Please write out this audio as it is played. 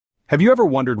Have you ever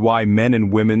wondered why men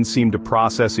and women seem to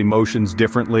process emotions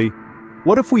differently?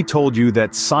 What if we told you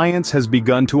that science has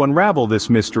begun to unravel this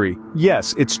mystery?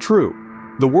 Yes, it's true.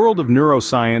 The world of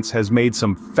neuroscience has made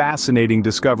some fascinating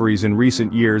discoveries in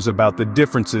recent years about the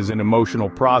differences in emotional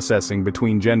processing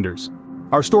between genders.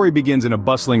 Our story begins in a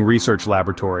bustling research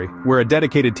laboratory, where a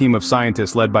dedicated team of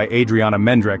scientists led by Adriana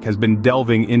Mendrek has been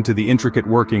delving into the intricate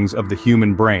workings of the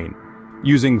human brain.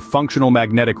 Using functional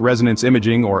magnetic resonance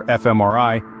imaging, or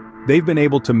fMRI, they've been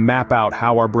able to map out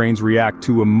how our brains react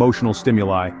to emotional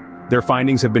stimuli. Their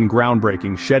findings have been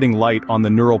groundbreaking, shedding light on the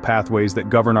neural pathways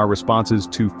that govern our responses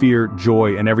to fear,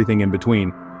 joy, and everything in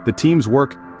between. The team's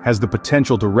work has the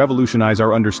potential to revolutionize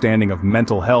our understanding of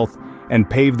mental health and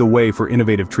pave the way for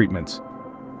innovative treatments.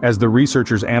 As the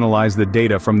researchers analyze the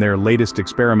data from their latest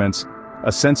experiments,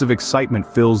 a sense of excitement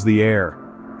fills the air.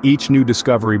 Each new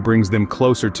discovery brings them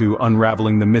closer to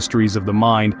unraveling the mysteries of the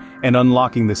mind and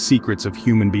unlocking the secrets of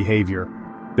human behavior.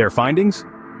 Their findings?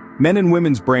 Men and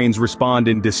women's brains respond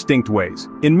in distinct ways.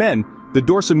 In men, the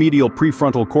dorsomedial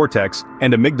prefrontal cortex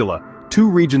and amygdala,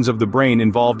 two regions of the brain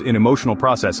involved in emotional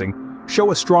processing, show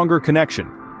a stronger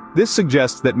connection. This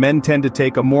suggests that men tend to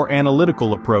take a more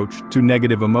analytical approach to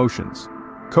negative emotions.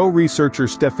 Co-researcher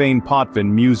Stefan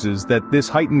Potvin muses that this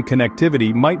heightened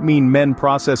connectivity might mean men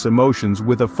process emotions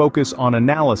with a focus on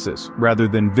analysis rather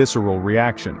than visceral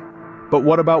reaction. But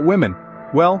what about women?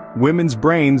 Well, women's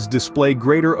brains display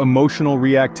greater emotional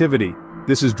reactivity.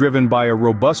 This is driven by a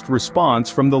robust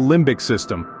response from the limbic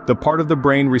system, the part of the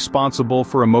brain responsible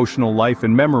for emotional life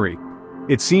and memory.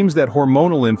 It seems that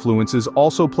hormonal influences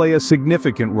also play a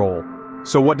significant role.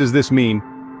 So what does this mean?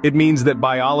 It means that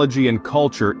biology and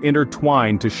culture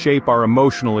intertwine to shape our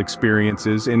emotional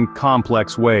experiences in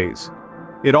complex ways.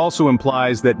 It also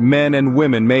implies that men and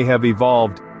women may have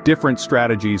evolved different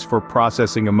strategies for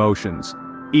processing emotions,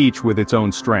 each with its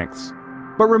own strengths.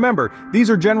 But remember, these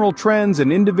are general trends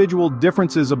and individual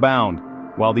differences abound.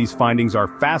 While these findings are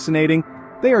fascinating,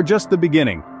 they are just the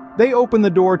beginning. They open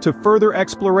the door to further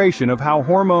exploration of how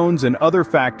hormones and other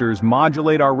factors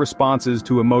modulate our responses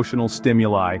to emotional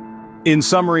stimuli. In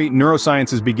summary,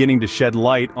 neuroscience is beginning to shed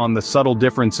light on the subtle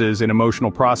differences in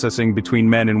emotional processing between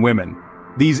men and women.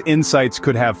 These insights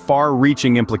could have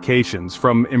far-reaching implications,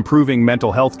 from improving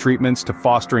mental health treatments to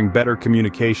fostering better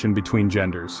communication between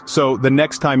genders. So, the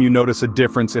next time you notice a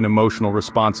difference in emotional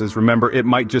responses, remember, it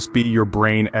might just be your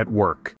brain at work.